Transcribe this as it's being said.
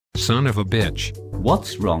Son of a bitch.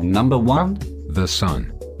 What's wrong, number one? The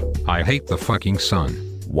sun. I hate the fucking sun.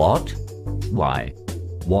 What? Why?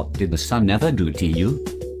 What did the sun ever do to you?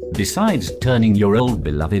 Besides turning your old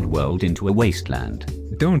beloved world into a wasteland.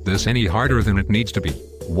 Don't this any harder than it needs to be.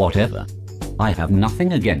 Whatever. I have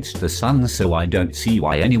nothing against the sun, so I don't see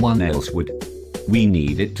why anyone else would. We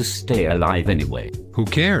need it to stay alive anyway. Who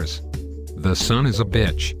cares? The sun is a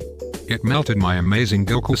bitch. It melted my amazing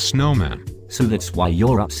Goku snowman. So that's why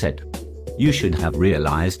you're upset. You should have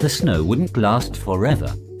realized the snow wouldn't last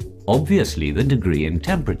forever. Obviously the degree in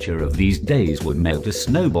temperature of these days would melt a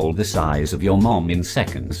snowball the size of your mom in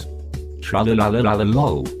seconds.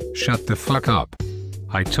 Trollolololol. Shut the fuck up.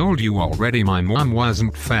 I told you already my mom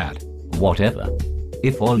wasn't fat. Whatever.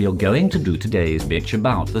 If all you're going to do today is bitch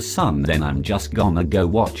about the sun, then I'm just gonna go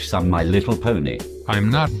watch some My Little Pony. I'm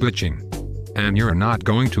not bitching. And you're not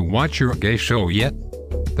going to watch your gay show yet?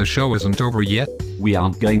 The show isn't over yet? We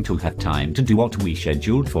aren't going to have time to do what we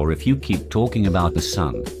scheduled for if you keep talking about the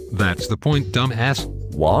sun. That's the point, dumbass.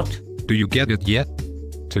 What? Do you get it yet?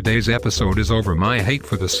 Today's episode is over my hate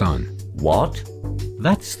for the sun. What?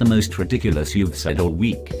 That's the most ridiculous you've said all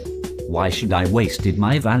week. Why should I wasted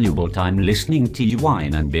my valuable time listening to you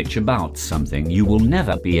whine and bitch about something you will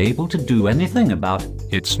never be able to do anything about?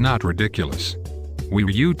 It's not ridiculous. We're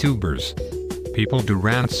YouTubers. People do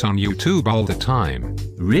rants on YouTube all the time.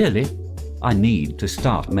 Really? I need to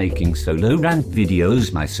start making solo rant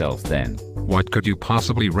videos myself then. What could you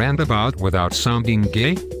possibly rant about without sounding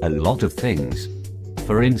gay? A lot of things.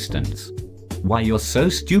 For instance, why you're so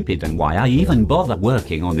stupid and why I even bother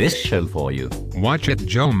working on this show for you. Watch it,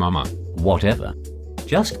 Joe Mama. Whatever.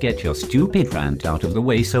 Just get your stupid rant out of the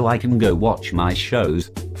way so I can go watch my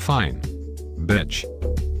shows. Fine. Bitch.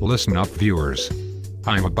 Listen up, viewers.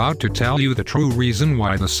 I'm about to tell you the true reason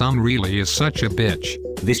why the sun really is such a bitch.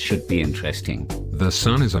 This should be interesting. The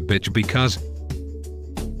sun is a bitch because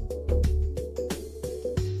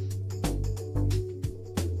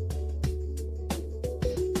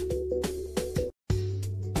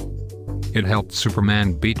it helped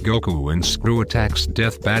Superman beat Goku in Screw Attack's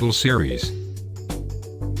Death Battle series.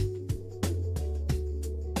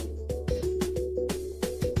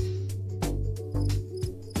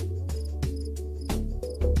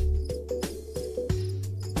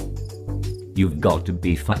 You've got to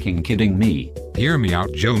be fucking kidding me. Hear me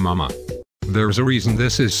out, Joe Mama. There's a reason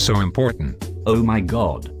this is so important. Oh my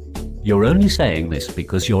god. You're only saying this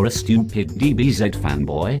because you're a stupid DBZ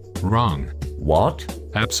fanboy? Wrong. What?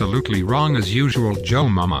 Absolutely wrong as usual, Joe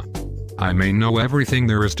Mama. I may know everything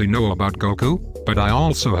there is to know about Goku, but I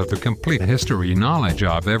also have the complete history knowledge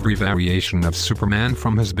of every variation of Superman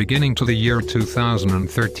from his beginning to the year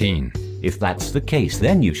 2013. If that's the case,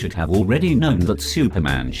 then you should have already known that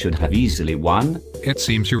Superman should have easily won. It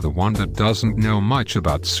seems you're the one that doesn't know much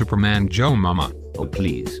about Superman, Joe Mama. Oh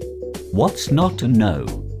please. What's not to know?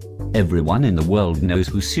 Everyone in the world knows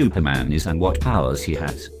who Superman is and what powers he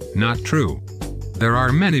has. Not true. There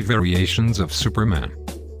are many variations of Superman.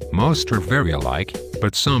 Most are very alike,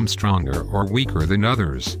 but some stronger or weaker than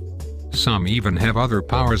others. Some even have other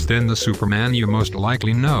powers than the Superman you most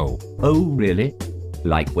likely know. Oh really?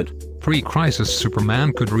 Like what? Pre-crisis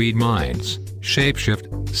Superman could read minds,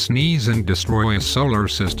 shapeshift, sneeze and destroy a solar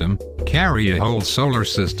system, carry a whole solar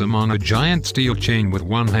system on a giant steel chain with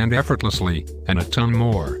one hand effortlessly, and a ton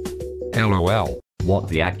more. LOL. What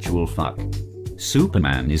the actual fuck?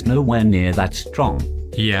 Superman is nowhere near that strong.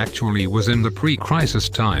 He actually was in the pre-crisis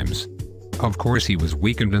times. Of course he was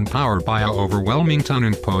weakened in power by a overwhelming ton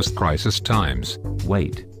in post-crisis times.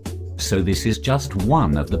 Wait. So this is just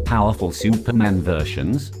one of the powerful Superman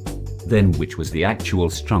versions? Then which was the actual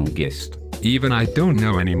strongest? Even I don't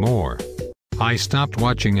know anymore. I stopped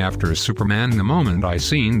watching after Superman the moment I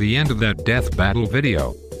seen the end of that death battle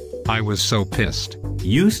video. I was so pissed.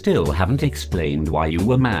 You still haven't explained why you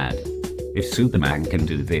were mad. If Superman can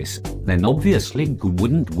do this, then obviously Goku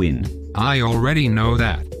wouldn't win. I already know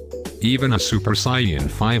that. Even a Super Saiyan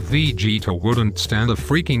 5 Vegeta wouldn't stand a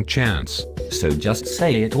freaking chance. So just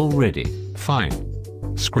say it already. Fine.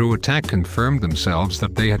 Screw Attack confirmed themselves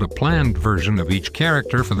that they had a planned version of each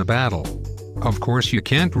character for the battle. Of course you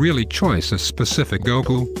can't really choose a specific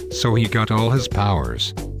Goku, so he got all his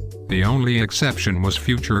powers. The only exception was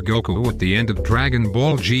future Goku at the end of Dragon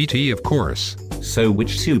Ball GT, of course. So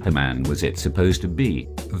which Superman was it supposed to be?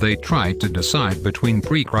 They tried to decide between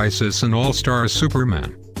Pre-Crisis and All-Star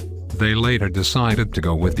Superman. They later decided to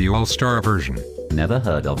go with the All-Star version. Never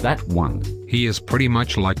heard of that one. He is pretty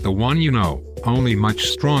much like the one you know, only much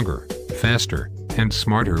stronger, faster, and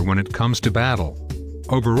smarter when it comes to battle.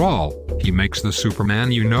 Overall, he makes the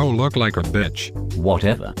Superman you know look like a bitch.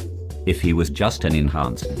 Whatever. If he was just an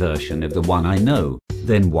enhanced version of the one I know,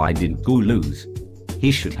 then why did Goku lose?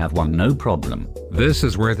 He should have won no problem. This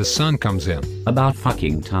is where the sun comes in. About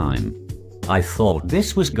fucking time. I thought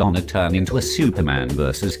this was gonna turn into a Superman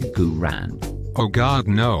vs. Goku rant. Oh god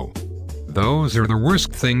no. Those are the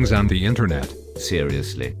worst things on the internet.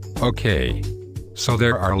 Seriously. Okay. So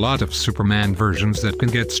there are a lot of Superman versions that can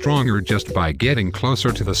get stronger just by getting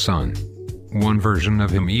closer to the sun. One version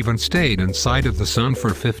of him even stayed inside of the sun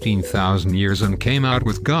for 15,000 years and came out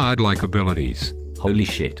with godlike abilities. Holy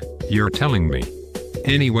shit. You're telling me.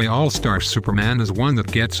 Anyway, All-Star Superman is one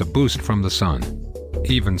that gets a boost from the sun.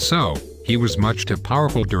 Even so, he was much too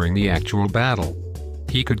powerful during the actual battle.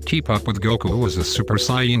 He could keep up with Goku as a Super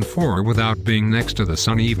Saiyan 4 without being next to the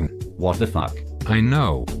sun even. What the fuck? I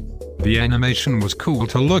know. The animation was cool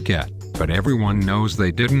to look at, but everyone knows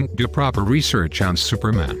they didn't do proper research on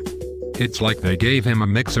Superman. It's like they gave him a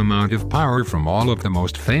mix amount of power from all of the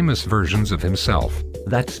most famous versions of himself.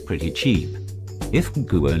 That's pretty cheap. If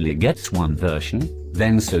Goku only gets one version,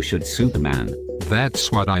 then so should Superman.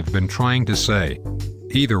 That's what I've been trying to say.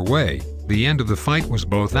 Either way, the end of the fight was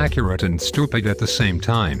both accurate and stupid at the same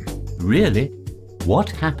time. Really? What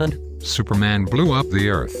happened? Superman blew up the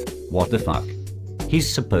Earth. What the fuck?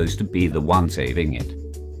 He's supposed to be the one saving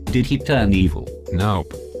it. Did he turn evil?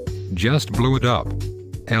 Nope. Just blew it up.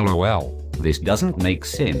 LOL. This doesn't make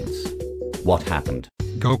sense. What happened?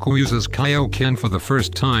 Goku uses Kaioken for the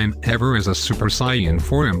first time ever as a Super Saiyan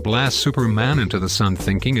 4 and blasts Superman into the sun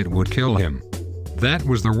thinking it would kill him. That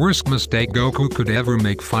was the worst mistake Goku could ever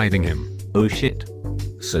make fighting him. Oh shit.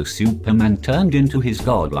 So Superman turned into his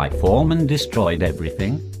godlike form and destroyed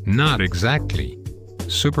everything? Not exactly.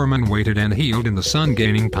 Superman waited and healed in the sun,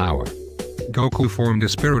 gaining power. Goku formed a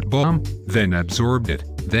spirit bomb, then absorbed it,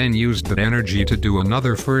 then used that energy to do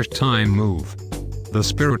another first-time move. The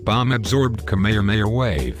spirit bomb absorbed Kamehameha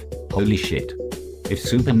wave. Holy shit. If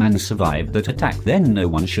Superman survived that attack, then no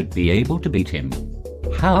one should be able to beat him.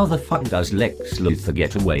 How the fuck does Lex Luthor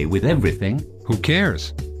get away with everything? Who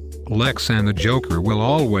cares? Lex and the Joker will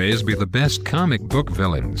always be the best comic book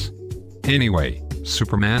villains. Anyway,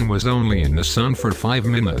 Superman was only in the sun for 5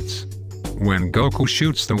 minutes. When Goku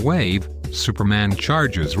shoots the wave, Superman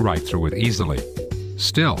charges right through it easily.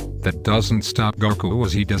 Still, that doesn't stop Goku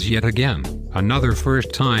as he does yet again, another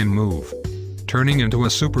first-time move. Turning into a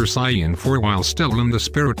Super Saiyan 4 while still in the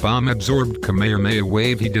Spirit Bomb absorbed Kamehameha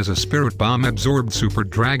wave, he does a Spirit Bomb absorbed Super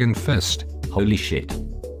Dragon Fist. Holy shit.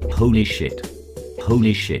 Holy shit.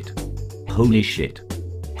 Holy shit. Holy shit.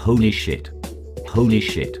 Holy shit. Holy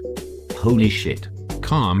shit. Holy shit.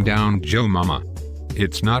 Calm down, Joe Mama.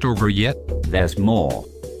 It's not over yet. There's more.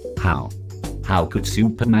 How? How could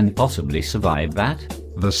Superman possibly survive that?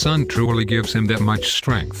 The sun truly gives him that much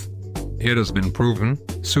strength. It has been proven,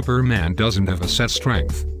 Superman doesn't have a set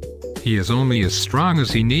strength. He is only as strong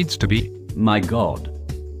as he needs to be. My god.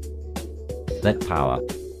 That power.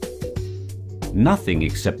 Nothing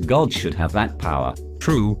except God should have that power.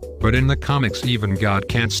 True, but in the comics even God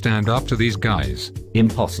can't stand up to these guys.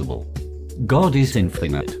 Impossible. God is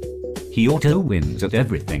infinite. He auto-wins at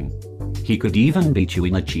everything. He could even beat you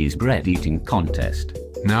in a cheese bread eating contest.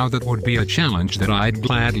 Now that would be a challenge that I'd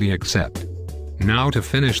gladly accept. Now to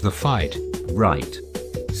finish the fight. Right.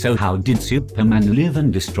 So how did Superman live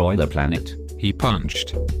and destroy the planet? He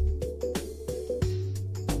punched.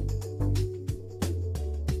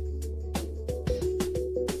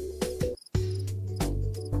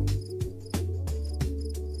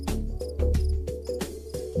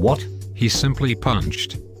 What? He simply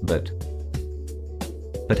punched. But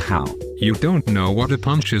how? You don't know what a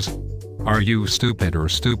punch is? Are you stupid or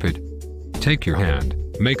stupid? Take your hand,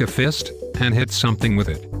 make a fist, and hit something with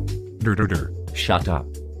it. Dur. Shut up.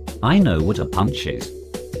 I know what a punch is.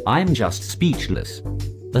 I'm just speechless.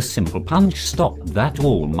 A simple punch stopped that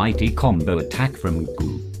almighty combo attack from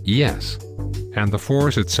Goku. Yes. And the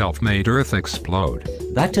force itself made Earth explode.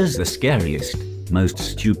 That is the scariest, most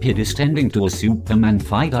stupidest ending to a Superman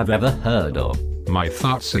fight I've ever heard of. My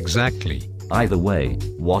thoughts exactly. Either way,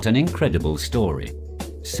 what an incredible story.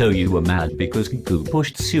 So you were mad because Goku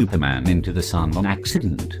pushed Superman into the sun on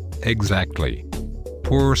accident? Exactly.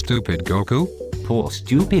 Poor stupid Goku. Poor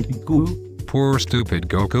stupid Goku. Poor stupid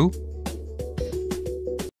Goku.